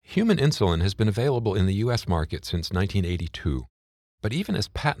Human insulin has been available in the U.S. market since 1982. But even as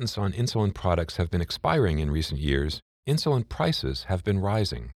patents on insulin products have been expiring in recent years, insulin prices have been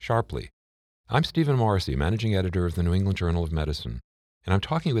rising sharply. I'm Stephen Morrissey, managing editor of the New England Journal of Medicine, and I'm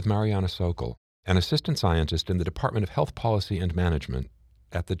talking with Mariana Sokol, an assistant scientist in the Department of Health Policy and Management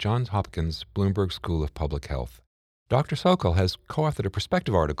at the Johns Hopkins Bloomberg School of Public Health. Dr. Sokol has co-authored a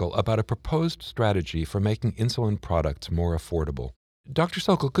perspective article about a proposed strategy for making insulin products more affordable. Dr.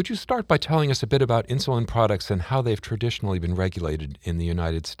 Sokol, could you start by telling us a bit about insulin products and how they've traditionally been regulated in the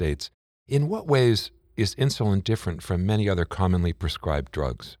United States? In what ways is insulin different from many other commonly prescribed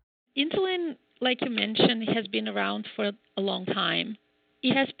drugs? Insulin, like you mentioned, has been around for a long time.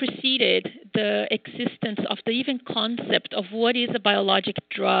 It has preceded the existence of the even concept of what is a biologic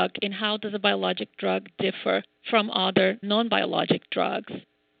drug and how does a biologic drug differ from other non-biologic drugs.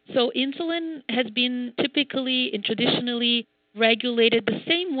 So insulin has been typically and traditionally regulated the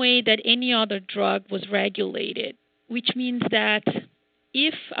same way that any other drug was regulated, which means that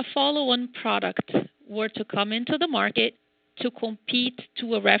if a follow-on product were to come into the market to compete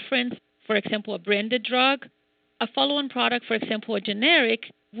to a reference, for example, a branded drug, a follow-on product, for example, a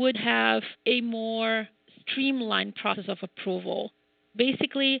generic, would have a more streamlined process of approval.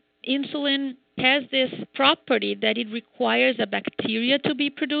 Basically, insulin has this property that it requires a bacteria to be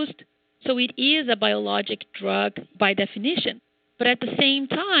produced, so it is a biologic drug by definition. But at the same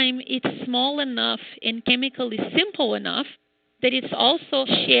time, it's small enough and chemically simple enough that it also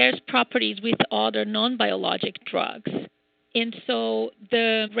shares properties with other non-biologic drugs. And so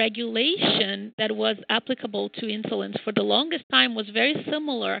the regulation that was applicable to insulins for the longest time was very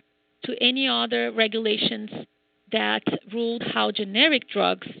similar to any other regulations that ruled how generic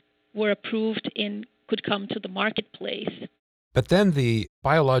drugs were approved and could come to the marketplace. But then the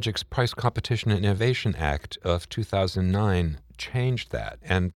Biologics Price Competition and Innovation Act of 2009 changed that,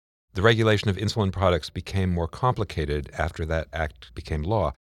 and the regulation of insulin products became more complicated after that act became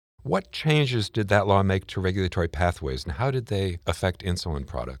law. What changes did that law make to regulatory pathways, and how did they affect insulin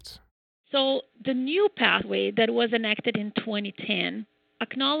products? So the new pathway that was enacted in 2010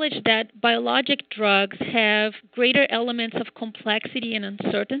 acknowledged that biologic drugs have greater elements of complexity and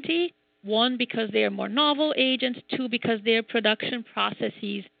uncertainty. One, because they are more novel agents. Two, because their production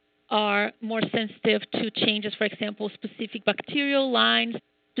processes are more sensitive to changes, for example, specific bacterial lines,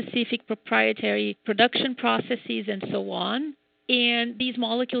 specific proprietary production processes, and so on. And these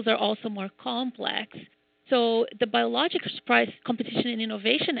molecules are also more complex. So the Biologics Price Competition and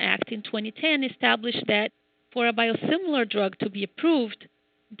Innovation Act in 2010 established that for a biosimilar drug to be approved,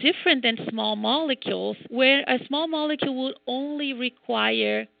 different than small molecules, where a small molecule would only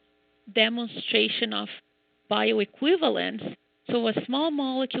require demonstration of bioequivalence, so a small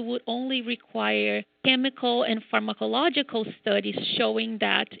molecule would only require chemical and pharmacological studies showing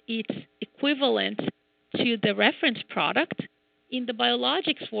that it's equivalent to the reference product. In the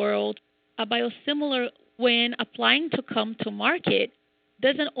biologics world, a biosimilar, when applying to come to market,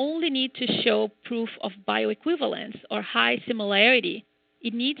 doesn't only need to show proof of bioequivalence or high similarity.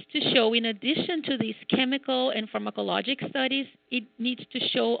 It needs to show, in addition to these chemical and pharmacologic studies, it needs to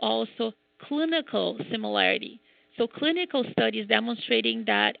show also clinical similarity. So clinical studies demonstrating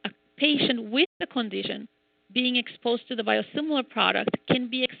that a patient with the condition being exposed to the biosimilar product can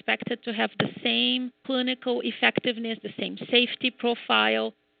be expected to have the same clinical effectiveness, the same safety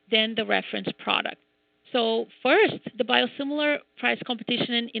profile than the reference product. So first, the Biosimilar Price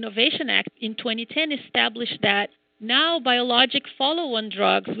Competition and Innovation Act in 2010 established that now biologic follow-on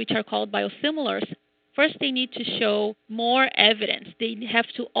drugs, which are called biosimilars, first they need to show more evidence. They have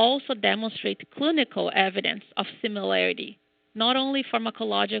to also demonstrate clinical evidence of similarity, not only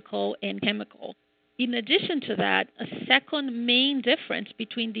pharmacological and chemical. In addition to that, a second main difference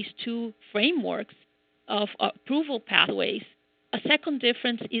between these two frameworks of approval pathways, a second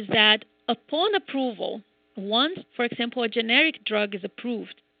difference is that upon approval, once, for example, a generic drug is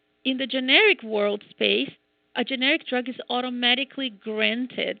approved, in the generic world space, a generic drug is automatically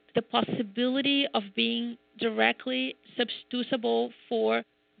granted the possibility of being directly substitutable for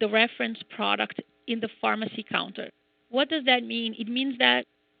the reference product in the pharmacy counter. What does that mean? It means that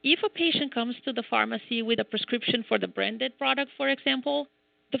if a patient comes to the pharmacy with a prescription for the branded product, for example,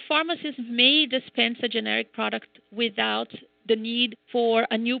 the pharmacist may dispense a generic product without the need for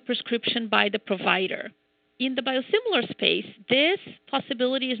a new prescription by the provider. In the biosimilar space, this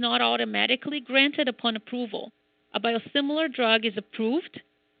possibility is not automatically granted upon approval. A biosimilar drug is approved,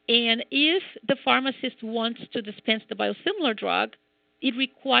 and if the pharmacist wants to dispense the biosimilar drug, it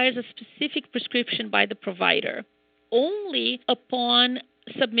requires a specific prescription by the provider. Only upon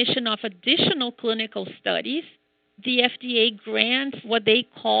submission of additional clinical studies the FDA grants what they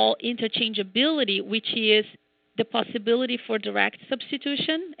call interchangeability, which is the possibility for direct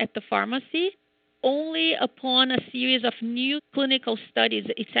substitution at the pharmacy only upon a series of new clinical studies.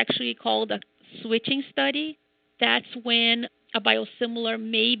 It's actually called a switching study. That's when a biosimilar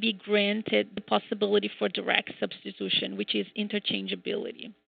may be granted the possibility for direct substitution, which is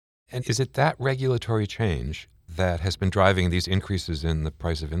interchangeability. And is it that regulatory change that has been driving these increases in the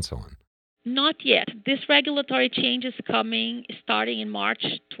price of insulin? Not yet. This regulatory change is coming starting in March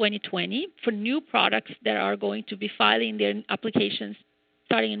 2020 for new products that are going to be filing their applications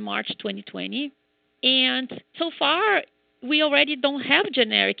starting in March 2020. And so far, we already don't have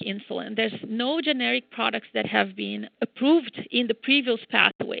generic insulin. There's no generic products that have been approved in the previous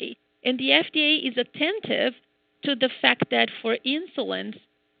pathway. And the FDA is attentive to the fact that for insulins,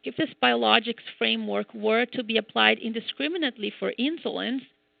 if this biologics framework were to be applied indiscriminately for insulins,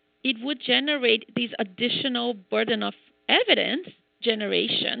 it would generate this additional burden of evidence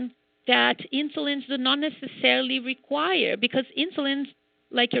generation that insulins do not necessarily require, because insulins,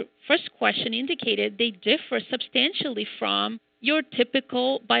 like your first question indicated, they differ substantially from your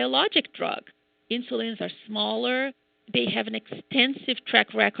typical biologic drug. Insulins are smaller. They have an extensive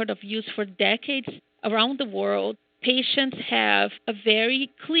track record of use for decades around the world. Patients have a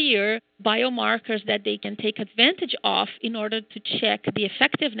very clear biomarkers that they can take advantage of in order to check the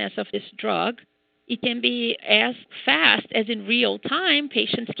effectiveness of this drug. It can be as fast as in real time.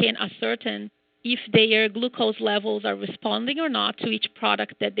 Patients can ascertain if their glucose levels are responding or not to each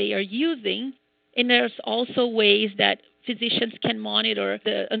product that they are using. And there's also ways that physicians can monitor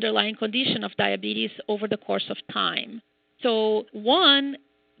the underlying condition of diabetes over the course of time. So one,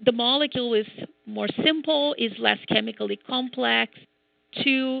 the molecule is more simple, is less chemically complex.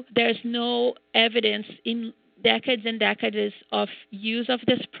 Two, there's no evidence in decades and decades of use of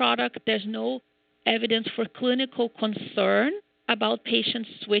this product. There's no evidence for clinical concern about patients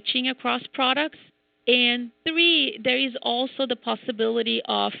switching across products. And three, there is also the possibility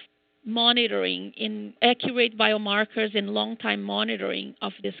of monitoring in accurate biomarkers and long-time monitoring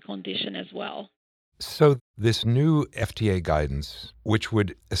of this condition as well. So this new FDA guidance, which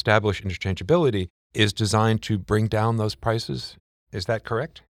would establish interchangeability, is designed to bring down those prices. Is that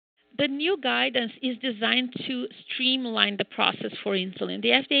correct? The new guidance is designed to streamline the process for insulin. The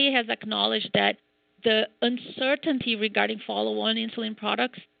FDA has acknowledged that the uncertainty regarding follow-on insulin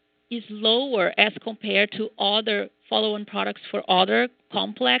products is lower as compared to other follow-on products for other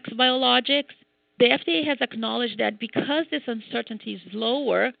complex biologics. The FDA has acknowledged that because this uncertainty is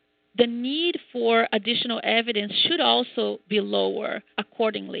lower, the need for additional evidence should also be lower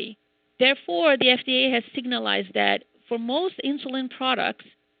accordingly. Therefore, the FDA has signaled that for most insulin products,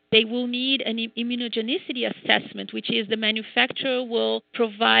 they will need an immunogenicity assessment, which is the manufacturer will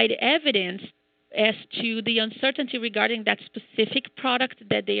provide evidence as to the uncertainty regarding that specific product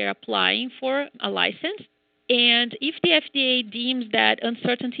that they are applying for a license. And if the FDA deems that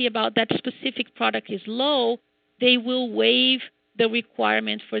uncertainty about that specific product is low, they will waive the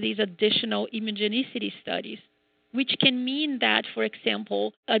requirement for these additional immunogenicity studies, which can mean that, for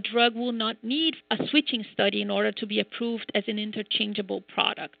example, a drug will not need a switching study in order to be approved as an interchangeable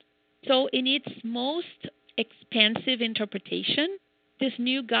product. So in its most expansive interpretation, this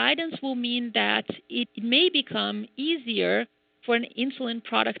new guidance will mean that it may become easier for an insulin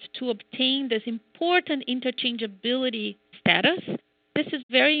product to obtain this important interchangeability status. This is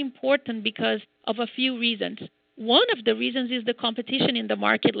very important because of a few reasons. One of the reasons is the competition in the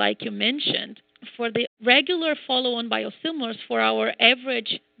market, like you mentioned. For the regular follow-on biosimilars, for our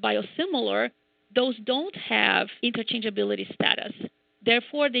average biosimilar, those don't have interchangeability status.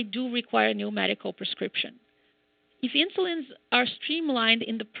 Therefore, they do require a new medical prescription. If insulins are streamlined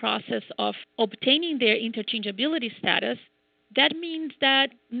in the process of obtaining their interchangeability status, that means that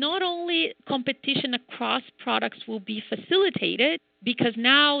not only competition across products will be facilitated, because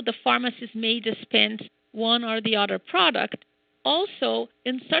now the pharmacist may dispense one or the other product, also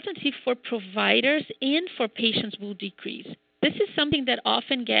uncertainty for providers and for patients will decrease. This is something that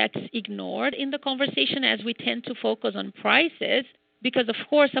often gets ignored in the conversation as we tend to focus on prices, because of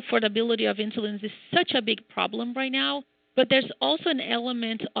course affordability of insulin is such a big problem right now, but there's also an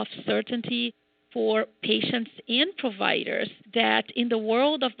element of certainty for patients and providers that in the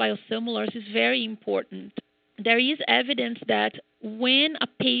world of biosimilars is very important. There is evidence that when a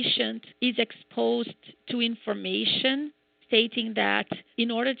patient is exposed to information stating that in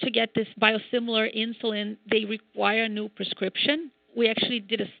order to get this biosimilar insulin, they require a new prescription, we actually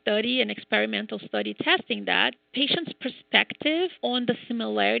did a study, an experimental study testing that, patients' perspective on the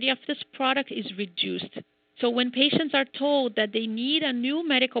similarity of this product is reduced. So when patients are told that they need a new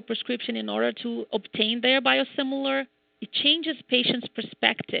medical prescription in order to obtain their biosimilar, it changes patients'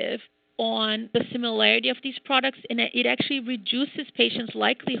 perspective on the similarity of these products, and it actually reduces patients'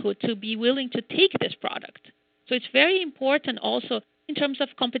 likelihood to be willing to take this product. So it's very important also in terms of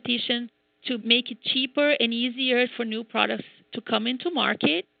competition to make it cheaper and easier for new products to come into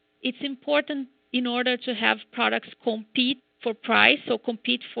market. It's important in order to have products compete for price, so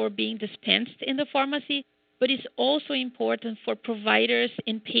compete for being dispensed in the pharmacy, but it's also important for providers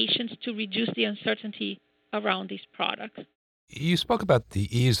and patients to reduce the uncertainty around these products. You spoke about the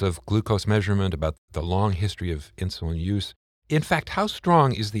ease of glucose measurement, about the long history of insulin use. In fact, how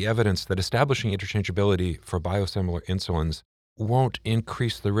strong is the evidence that establishing interchangeability for biosimilar insulins won't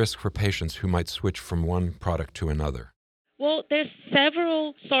increase the risk for patients who might switch from one product to another? Well, there's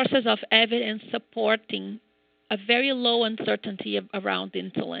several sources of evidence supporting a very low uncertainty around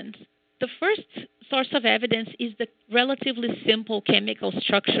insulin. The first source of evidence is the relatively simple chemical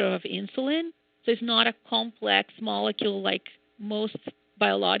structure of insulin. So it's not a complex molecule like most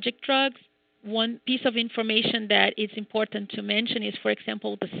biologic drugs. One piece of information that is important to mention is, for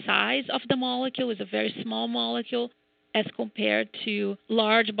example, the size of the molecule is a very small molecule as compared to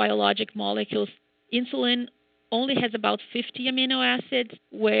large biologic molecules. Insulin only has about 50 amino acids,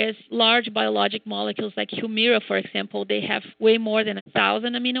 whereas large biologic molecules like Humira, for example, they have way more than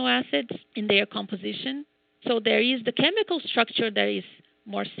 1,000 amino acids in their composition. So there is the chemical structure that is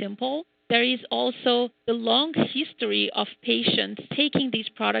more simple. There is also the long history of patients taking these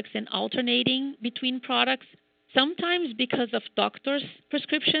products and alternating between products, sometimes because of doctor's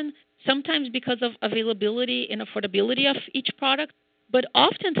prescription, sometimes because of availability and affordability of each product, but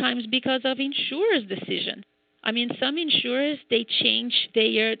oftentimes because of insurers' decision. I mean, some insurers, they change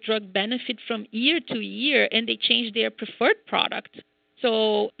their drug benefit from year to year and they change their preferred product.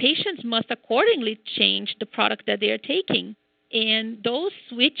 So patients must accordingly change the product that they are taking. And those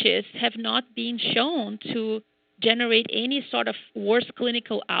switches have not been shown to generate any sort of worse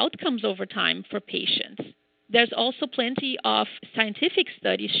clinical outcomes over time for patients. There's also plenty of scientific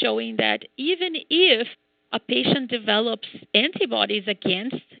studies showing that even if a patient develops antibodies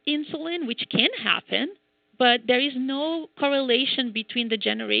against insulin, which can happen, but there is no correlation between the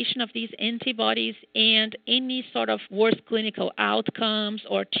generation of these antibodies and any sort of worse clinical outcomes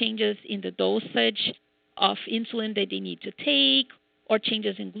or changes in the dosage of insulin that they need to take, or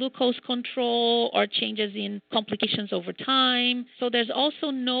changes in glucose control, or changes in complications over time. So there's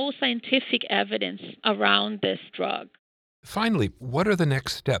also no scientific evidence around this drug. Finally, what are the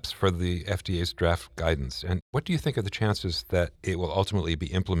next steps for the FDA's draft guidance, and what do you think are the chances that it will ultimately be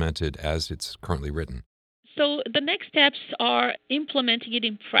implemented as it's currently written? So the next steps are implementing it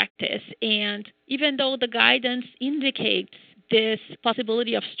in practice. And even though the guidance indicates this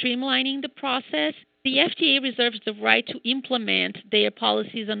possibility of streamlining the process, the FDA reserves the right to implement their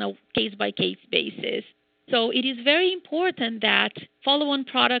policies on a case-by-case basis. So it is very important that follow-on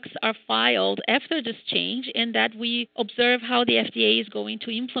products are filed after this change and that we observe how the FDA is going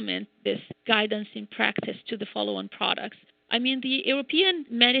to implement this guidance in practice to the follow-on products. I mean, the European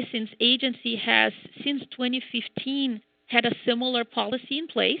Medicines Agency has, since 2015, had a similar policy in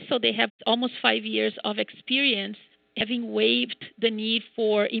place. So they have almost 5 years of experience having waived the need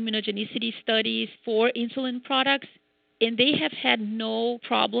for immunogenicity studies for insulin products. And they have had no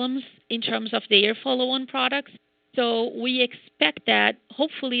problems in terms of their follow-on products. So we expect that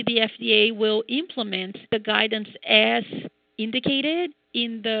hopefully the FDA will implement the guidance as indicated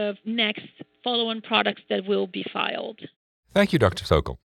in the next follow-on products that will be filed. Thank you, Dr. Sokol.